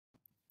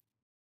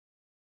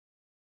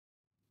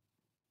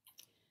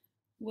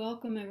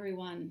Welcome,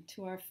 everyone,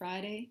 to our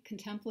Friday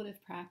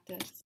contemplative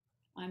practice.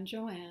 I'm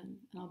Joanne,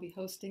 and I'll be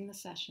hosting the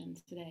session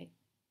today.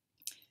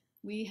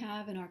 We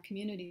have in our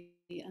community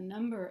a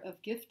number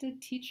of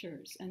gifted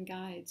teachers and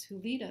guides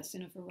who lead us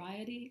in a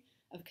variety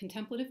of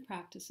contemplative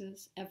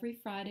practices every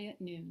Friday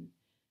at noon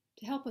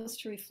to help us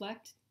to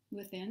reflect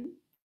within,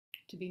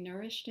 to be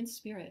nourished in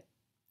spirit,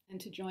 and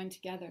to join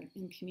together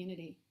in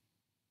community.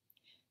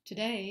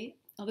 Today,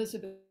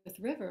 Elizabeth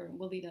River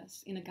will lead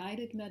us in a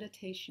guided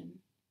meditation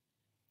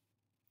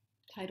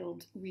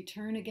titled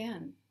Return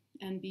Again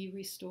and Be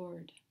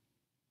Restored.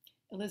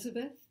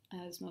 Elizabeth,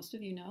 as most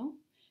of you know,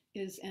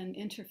 is an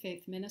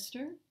interfaith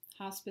minister,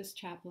 hospice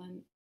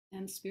chaplain,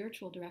 and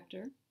spiritual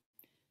director.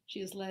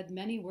 She has led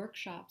many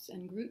workshops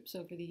and groups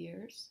over the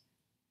years,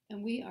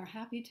 and we are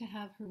happy to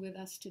have her with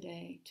us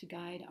today to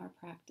guide our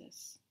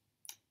practice.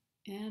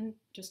 And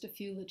just a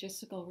few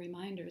logistical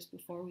reminders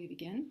before we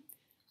begin.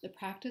 The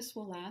practice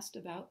will last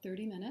about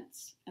 30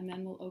 minutes, and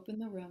then we'll open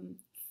the room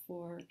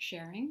for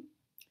sharing.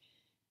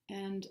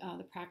 And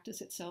the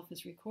practice itself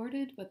is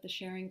recorded, but the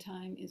sharing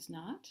time is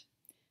not.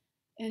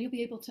 And you'll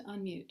be able to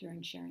unmute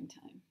during sharing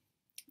time.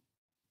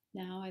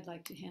 Now I'd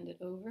like to hand it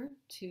over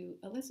to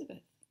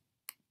Elizabeth.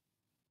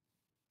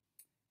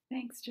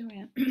 Thanks,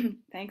 Joanne.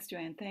 Thanks,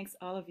 Joanne. Thanks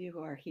all of you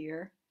who are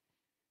here.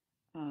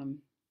 I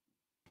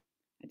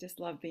just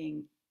love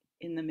being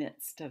in the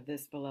midst of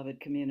this beloved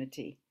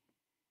community.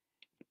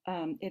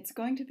 It's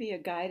going to be a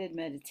guided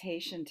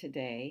meditation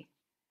today.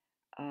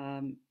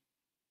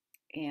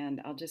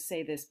 And I'll just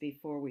say this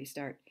before we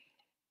start.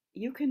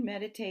 You can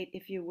meditate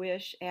if you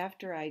wish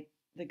after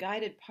the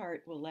guided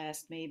part will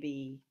last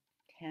maybe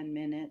 10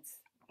 minutes.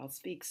 I'll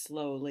speak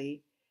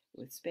slowly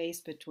with space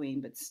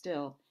between, but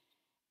still.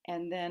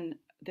 And then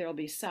there'll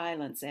be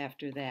silence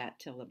after that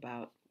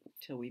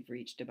till we've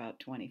reached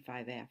about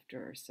 25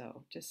 after or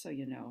so, just so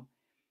you know.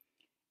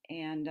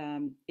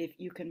 And if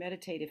you can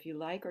meditate if you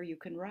like, or you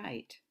can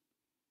write,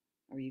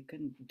 or you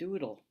can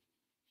doodle,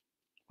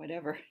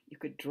 whatever. You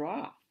could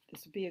draw.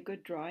 This would be a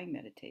good drawing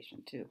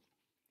meditation too.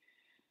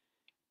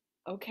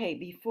 Okay,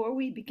 before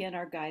we begin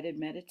our guided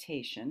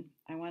meditation,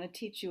 I want to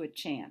teach you a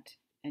chant,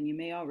 and you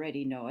may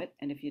already know it,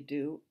 and if you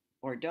do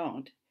or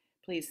don't,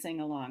 please sing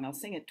along. I'll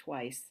sing it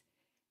twice,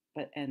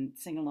 and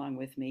sing along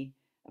with me.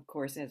 Of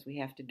course, as we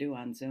have to do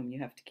on Zoom, you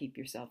have to keep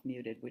yourself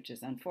muted, which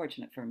is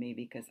unfortunate for me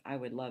because I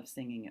would love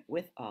singing it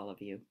with all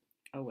of you.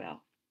 Oh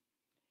well.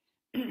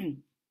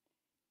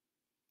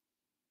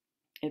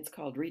 It's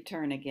called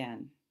Return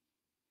Again.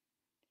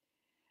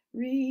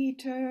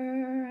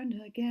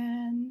 Return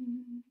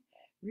again,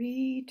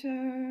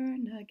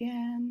 return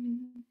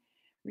again,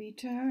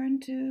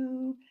 return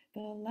to the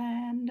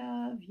land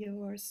of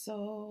your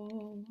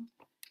soul.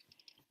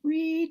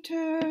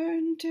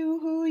 Return to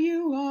who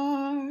you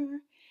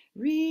are,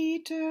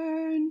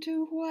 return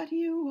to what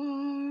you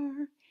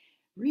are,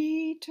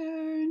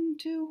 return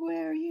to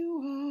where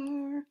you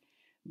are,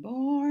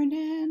 born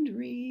and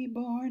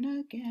reborn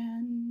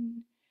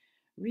again.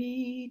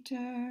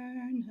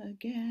 Return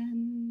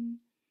again.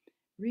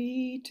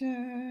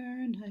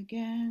 Return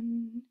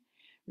again,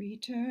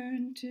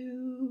 return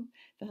to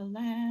the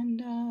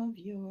land of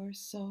your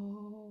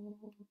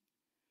soul.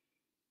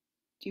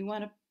 Do you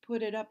want to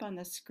put it up on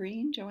the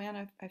screen,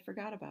 Joanne? I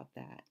forgot about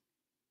that.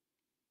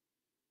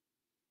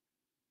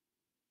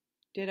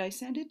 Did I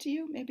send it to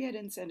you? Maybe I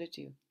didn't send it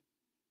to you.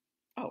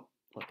 Oh,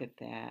 look at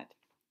that.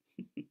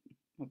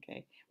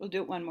 Okay, we'll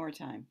do it one more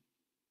time.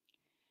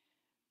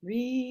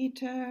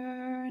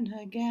 Return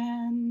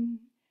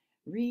again.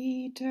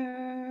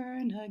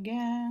 Return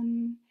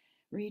again,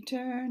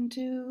 return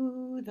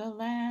to the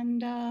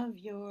land of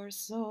your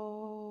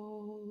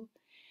soul.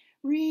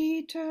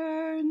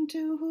 Return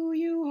to who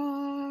you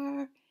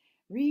are,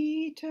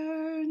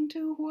 return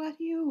to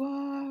what you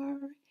are,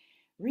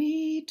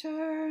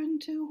 return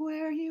to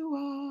where you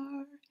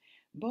are,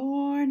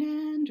 born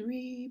and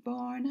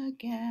reborn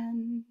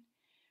again.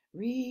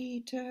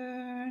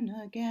 Return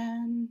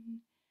again,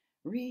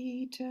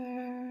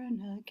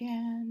 return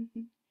again.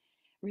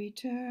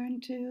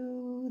 Return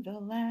to the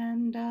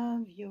land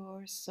of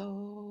your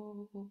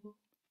soul.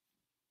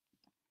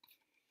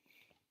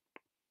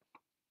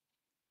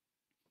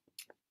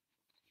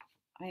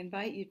 I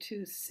invite you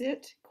to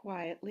sit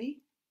quietly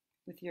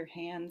with your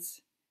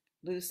hands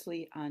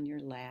loosely on your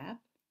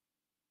lap.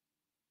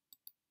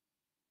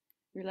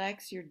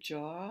 Relax your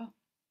jaw,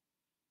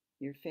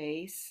 your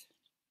face,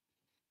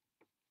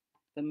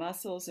 the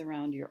muscles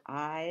around your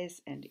eyes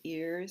and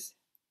ears.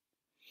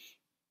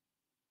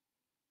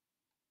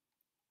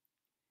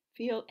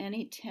 Feel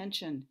any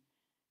tension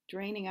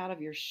draining out of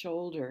your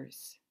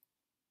shoulders,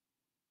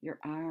 your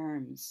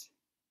arms,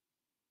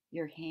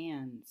 your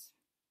hands.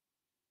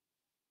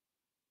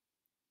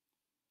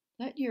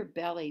 Let your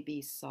belly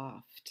be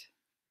soft.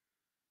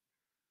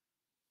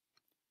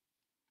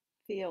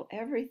 Feel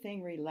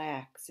everything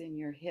relax in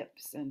your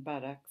hips and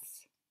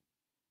buttocks,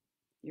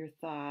 your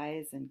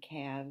thighs and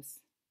calves,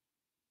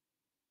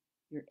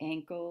 your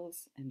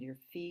ankles and your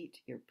feet,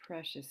 your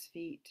precious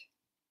feet.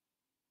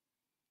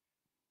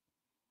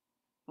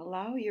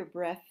 Allow your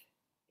breath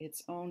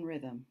its own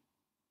rhythm.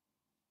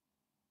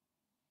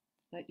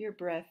 Let your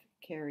breath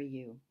carry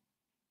you.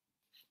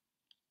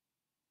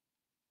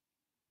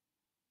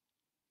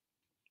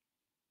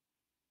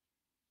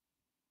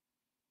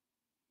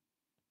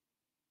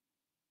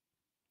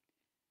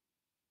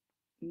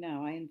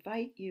 Now I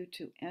invite you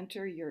to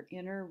enter your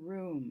inner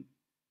room,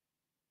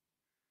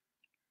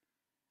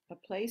 a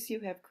place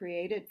you have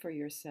created for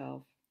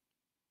yourself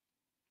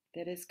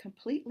that is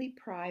completely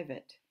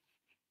private,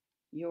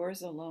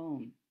 yours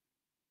alone.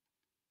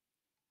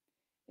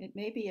 It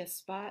may be a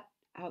spot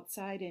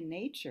outside in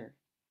nature,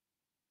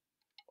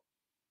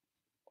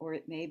 or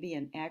it may be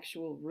an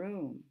actual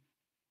room,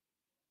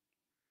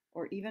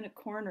 or even a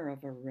corner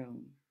of a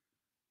room,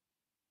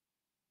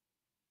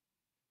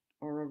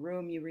 or a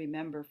room you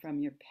remember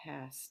from your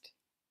past,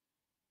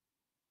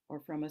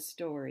 or from a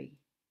story.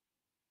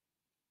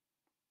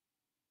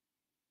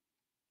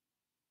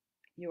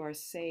 You are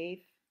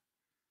safe,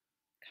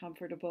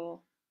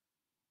 comfortable,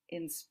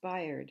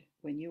 inspired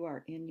when you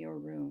are in your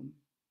room.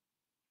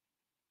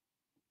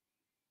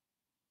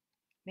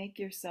 Make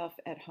yourself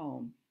at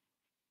home.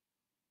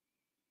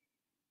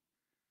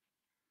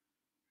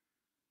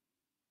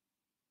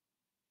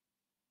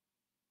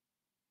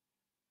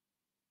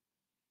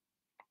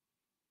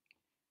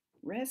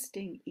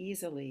 Resting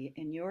easily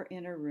in your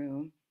inner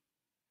room,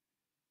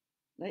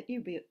 let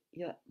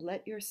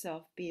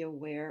yourself be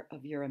aware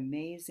of your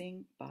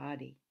amazing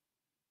body.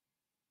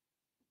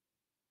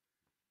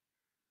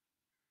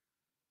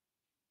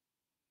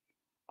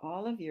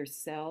 All of your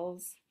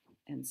cells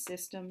and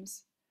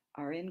systems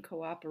are in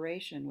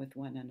cooperation with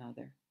one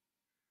another.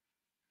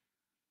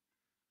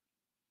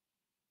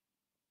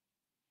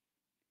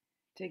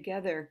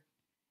 Together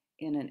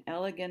in an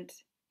elegant,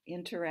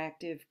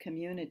 interactive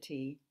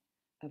community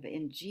of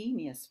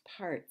ingenious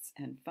parts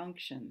and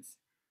functions,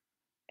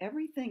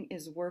 everything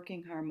is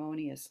working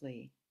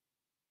harmoniously.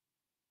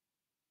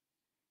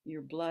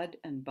 Your blood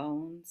and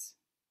bones,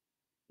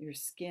 your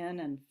skin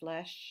and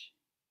flesh,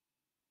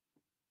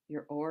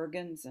 your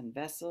organs and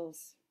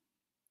vessels,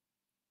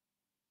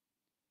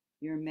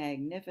 your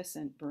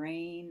magnificent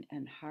brain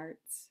and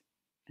hearts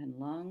and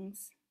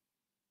lungs.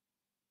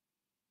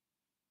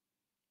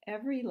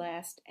 Every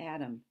last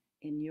atom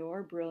in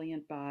your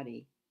brilliant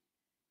body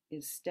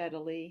is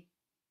steadily,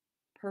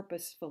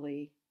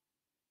 purposefully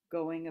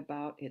going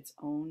about its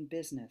own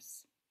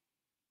business,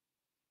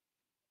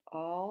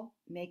 all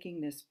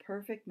making this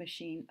perfect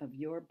machine of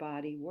your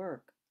body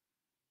work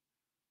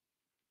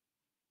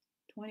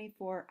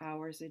 24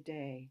 hours a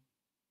day.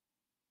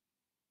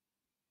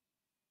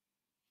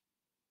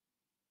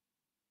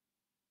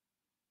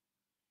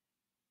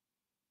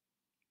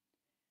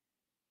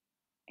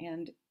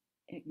 And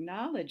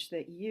acknowledge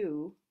that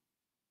you,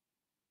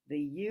 the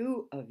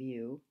you of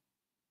you,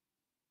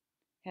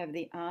 have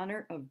the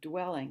honor of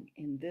dwelling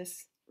in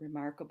this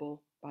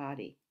remarkable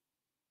body,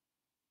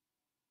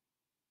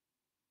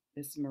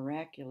 this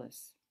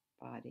miraculous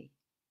body.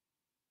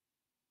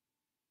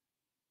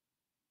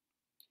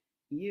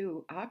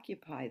 You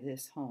occupy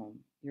this home,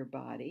 your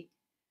body,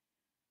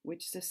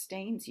 which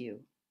sustains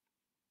you,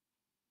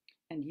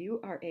 and you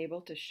are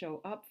able to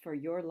show up for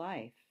your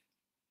life.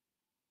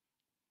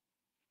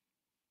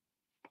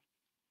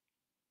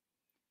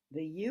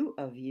 The you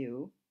of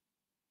you,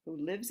 who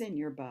lives in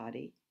your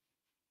body,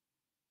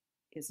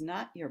 is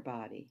not your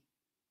body.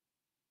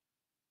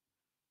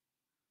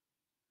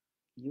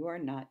 You are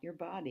not your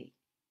body.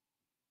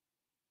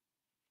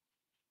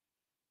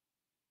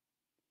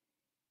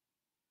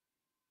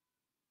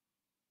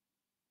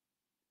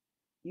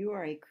 You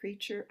are a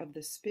creature of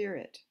the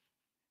Spirit,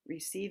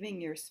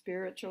 receiving your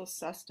spiritual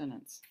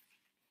sustenance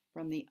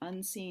from the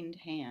unseen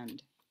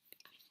hand,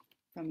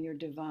 from your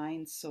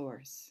divine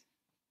source.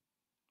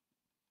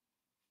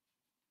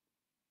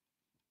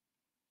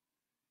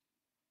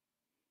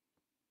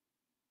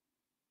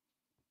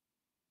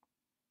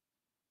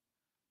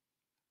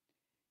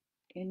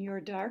 In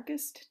your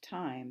darkest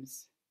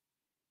times,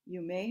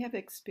 you may have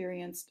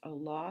experienced a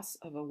loss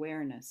of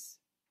awareness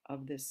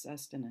of this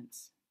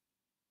sustenance.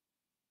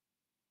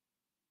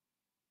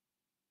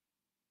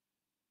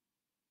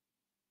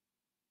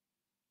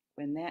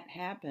 When that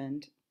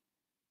happened,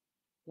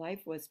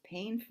 life was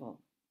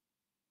painful,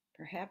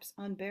 perhaps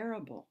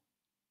unbearable.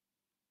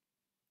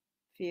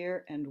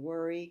 Fear and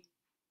worry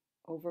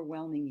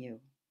overwhelming you.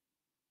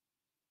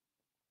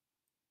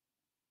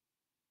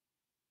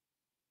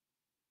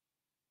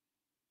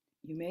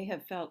 You may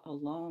have felt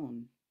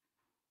alone,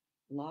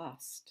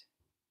 lost,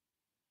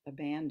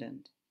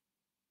 abandoned.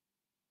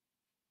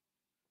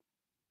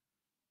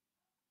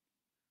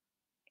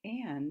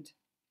 And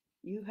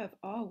you have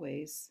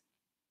always,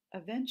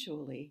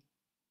 eventually,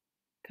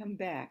 come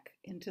back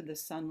into the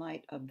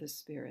sunlight of the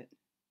Spirit.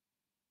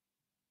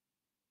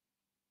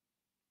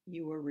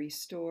 You were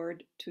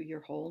restored to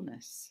your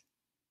wholeness.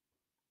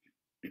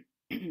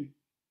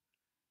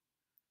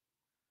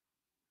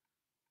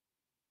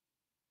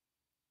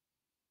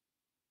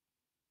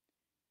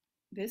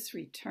 This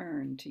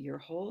return to your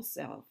whole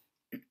self,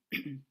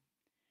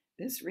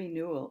 this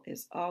renewal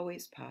is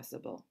always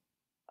possible,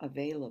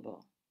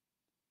 available,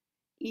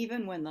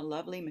 even when the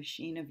lovely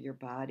machine of your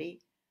body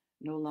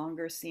no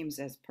longer seems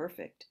as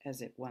perfect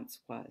as it once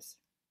was.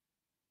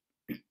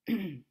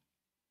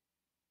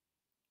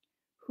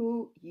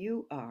 Who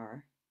you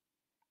are,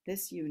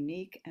 this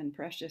unique and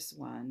precious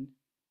one,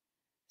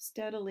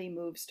 steadily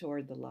moves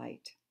toward the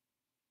light,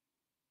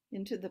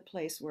 into the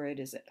place where it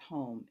is at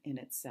home in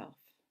itself.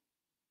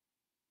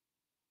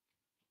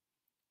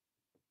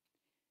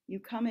 You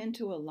come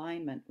into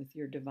alignment with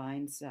your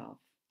divine self,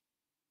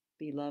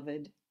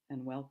 beloved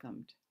and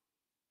welcomed.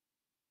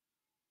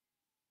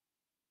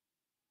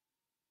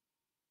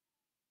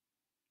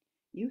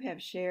 You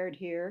have shared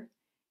here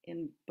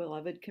in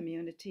beloved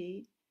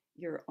community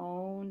your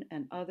own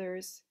and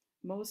others'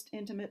 most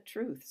intimate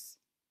truths.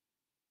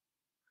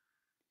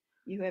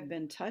 You have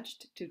been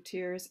touched to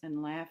tears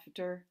and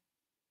laughter,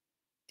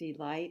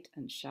 delight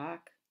and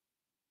shock,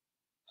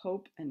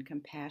 hope and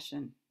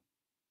compassion.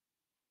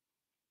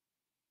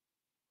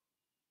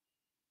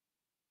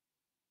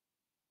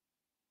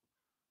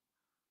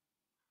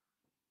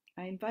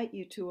 I invite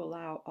you to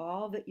allow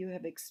all that you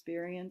have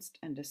experienced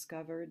and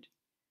discovered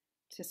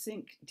to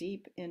sink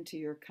deep into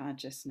your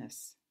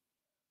consciousness.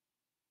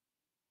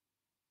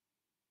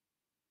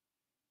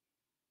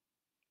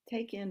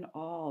 Take in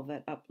all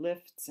that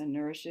uplifts and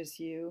nourishes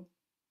you,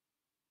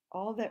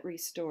 all that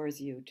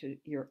restores you to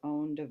your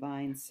own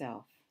divine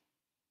self.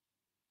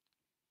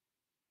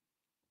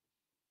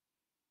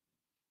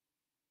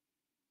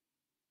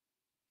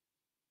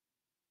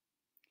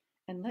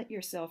 And let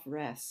yourself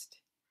rest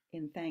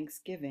in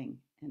thanksgiving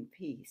and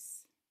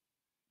peace.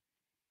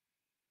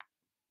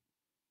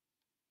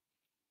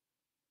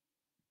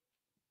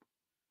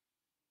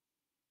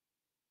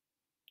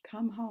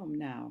 Come home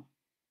now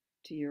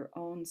to your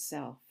own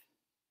self,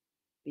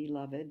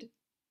 beloved,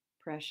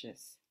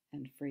 precious,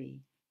 and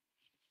free.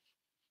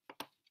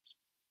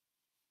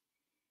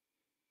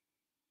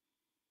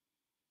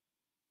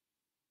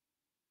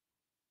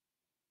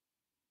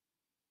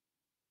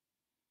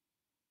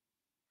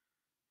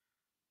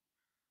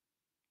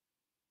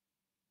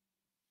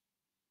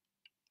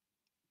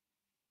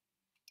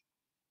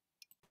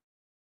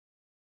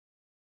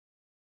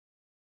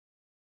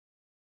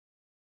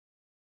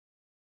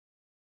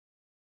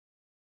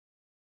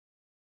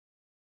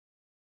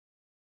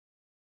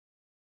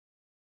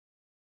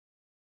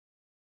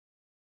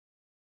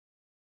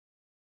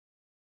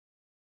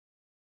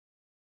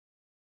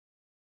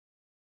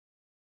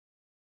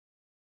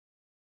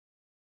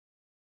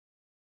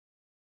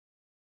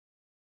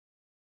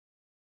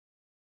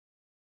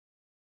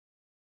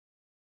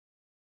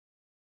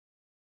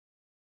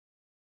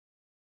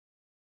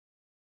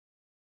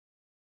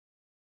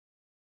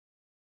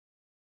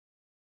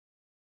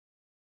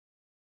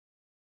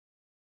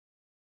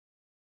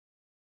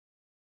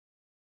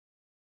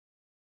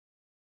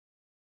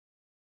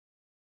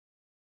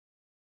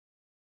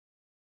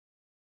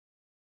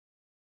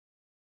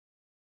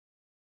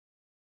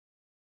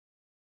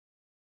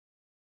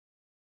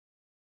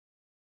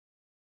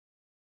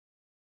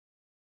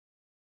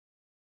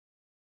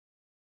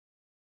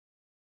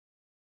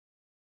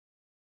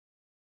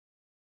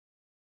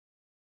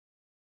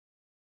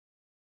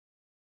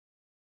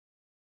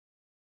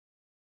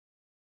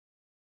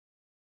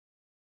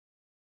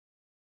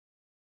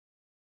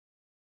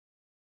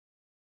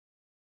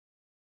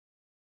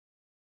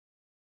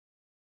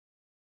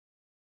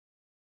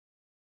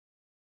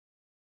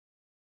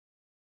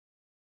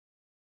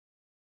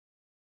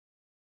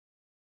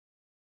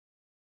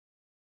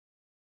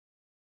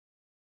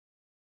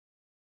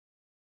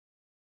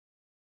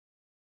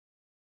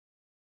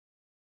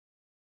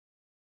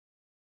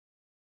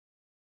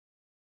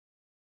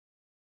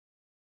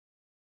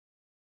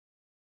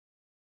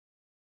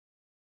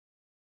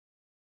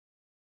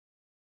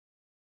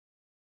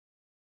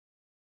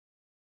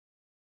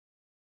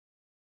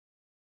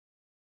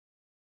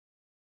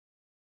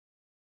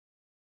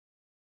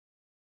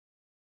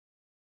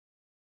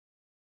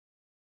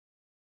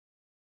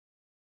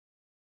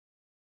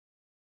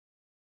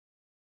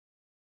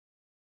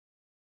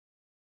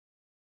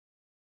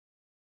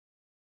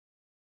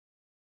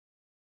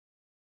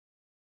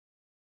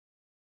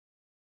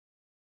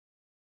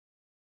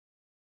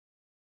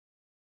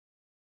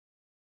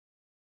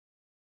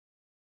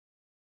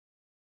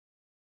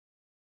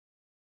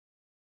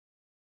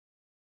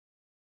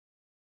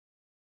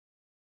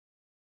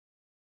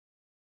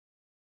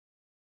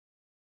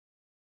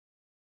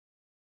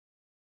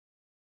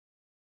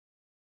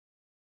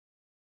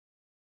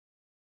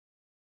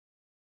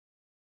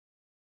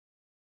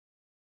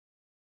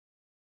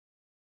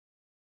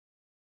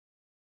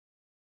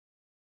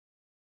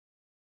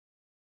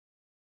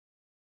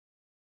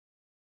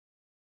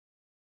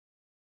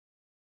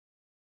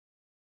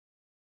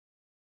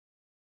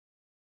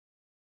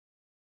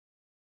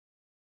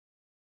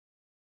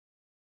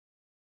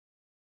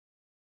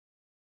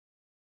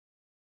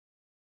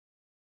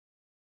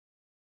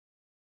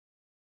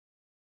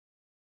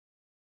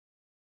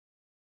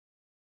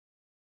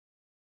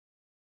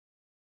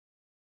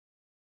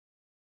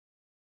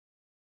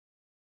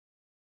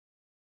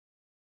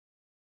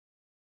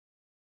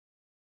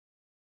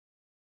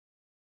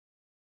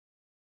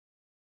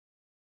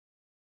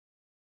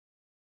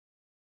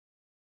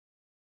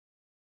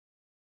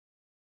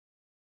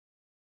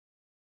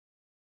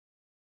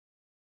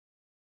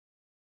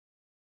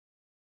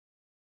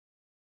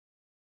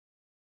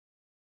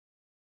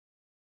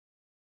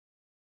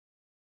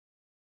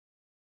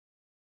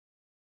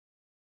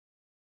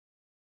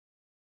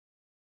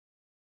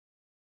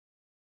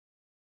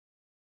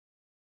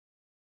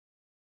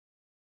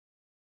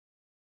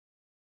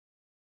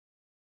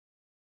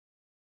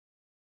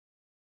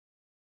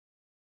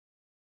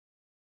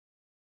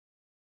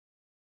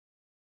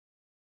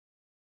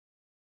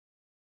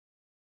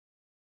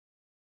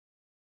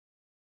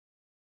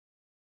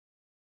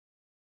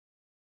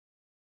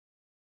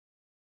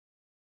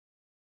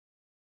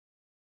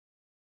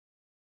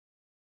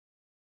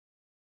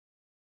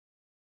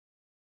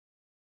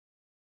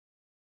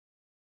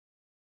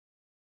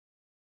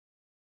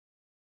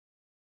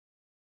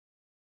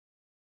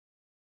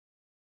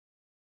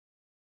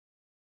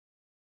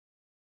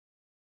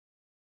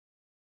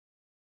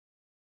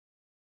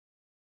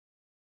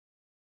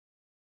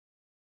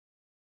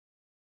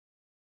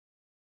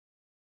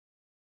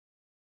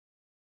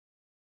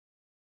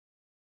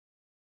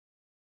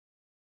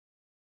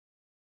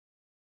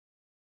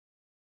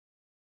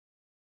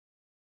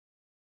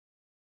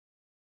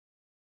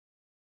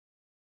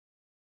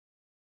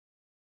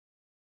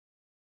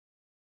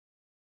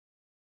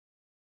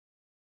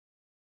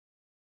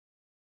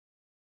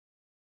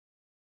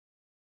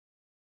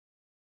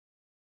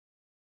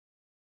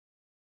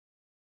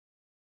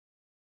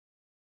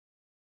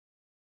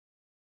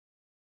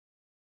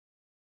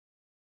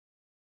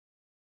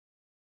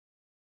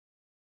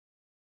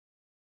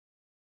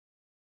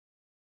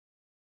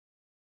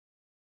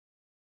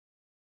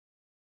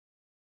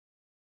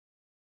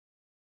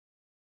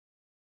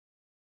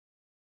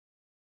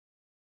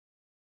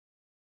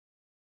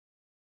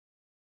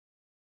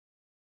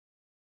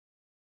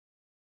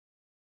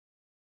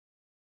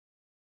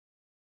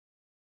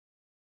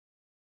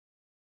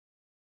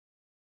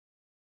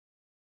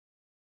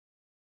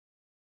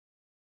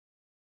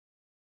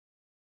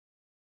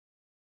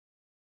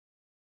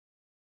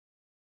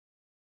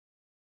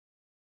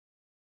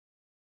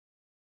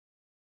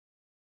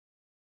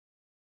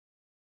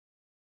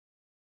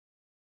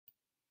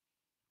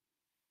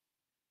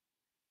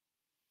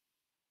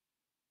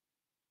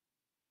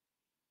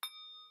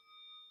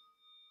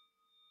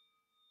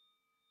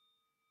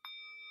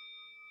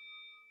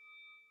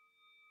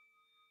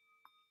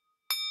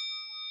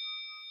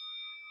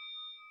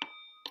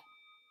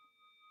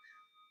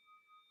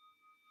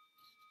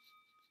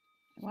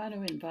 I want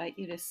to invite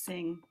you to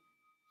sing,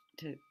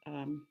 to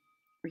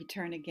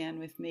return again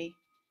with me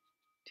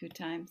 2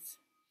 times.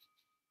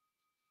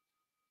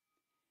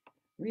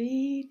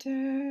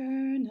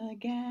 Return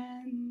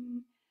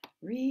again,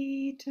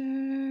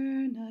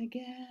 return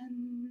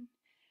again,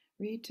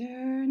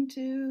 return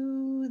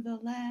to the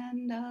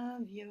land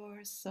of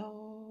your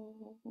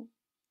soul.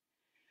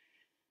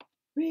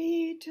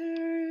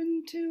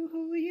 Return to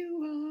who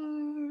you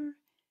are,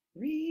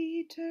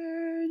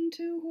 return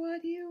to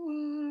what you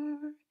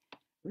are,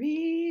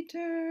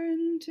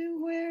 return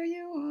to where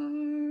you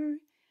are,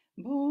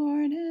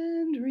 born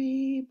and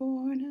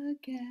reborn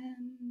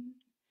again.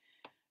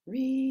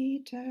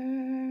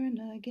 Return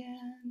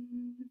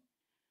again,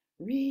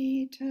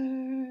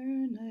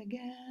 return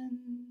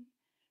again,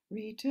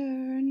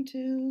 return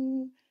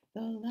to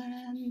the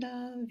land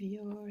of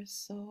your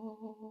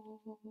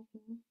soul.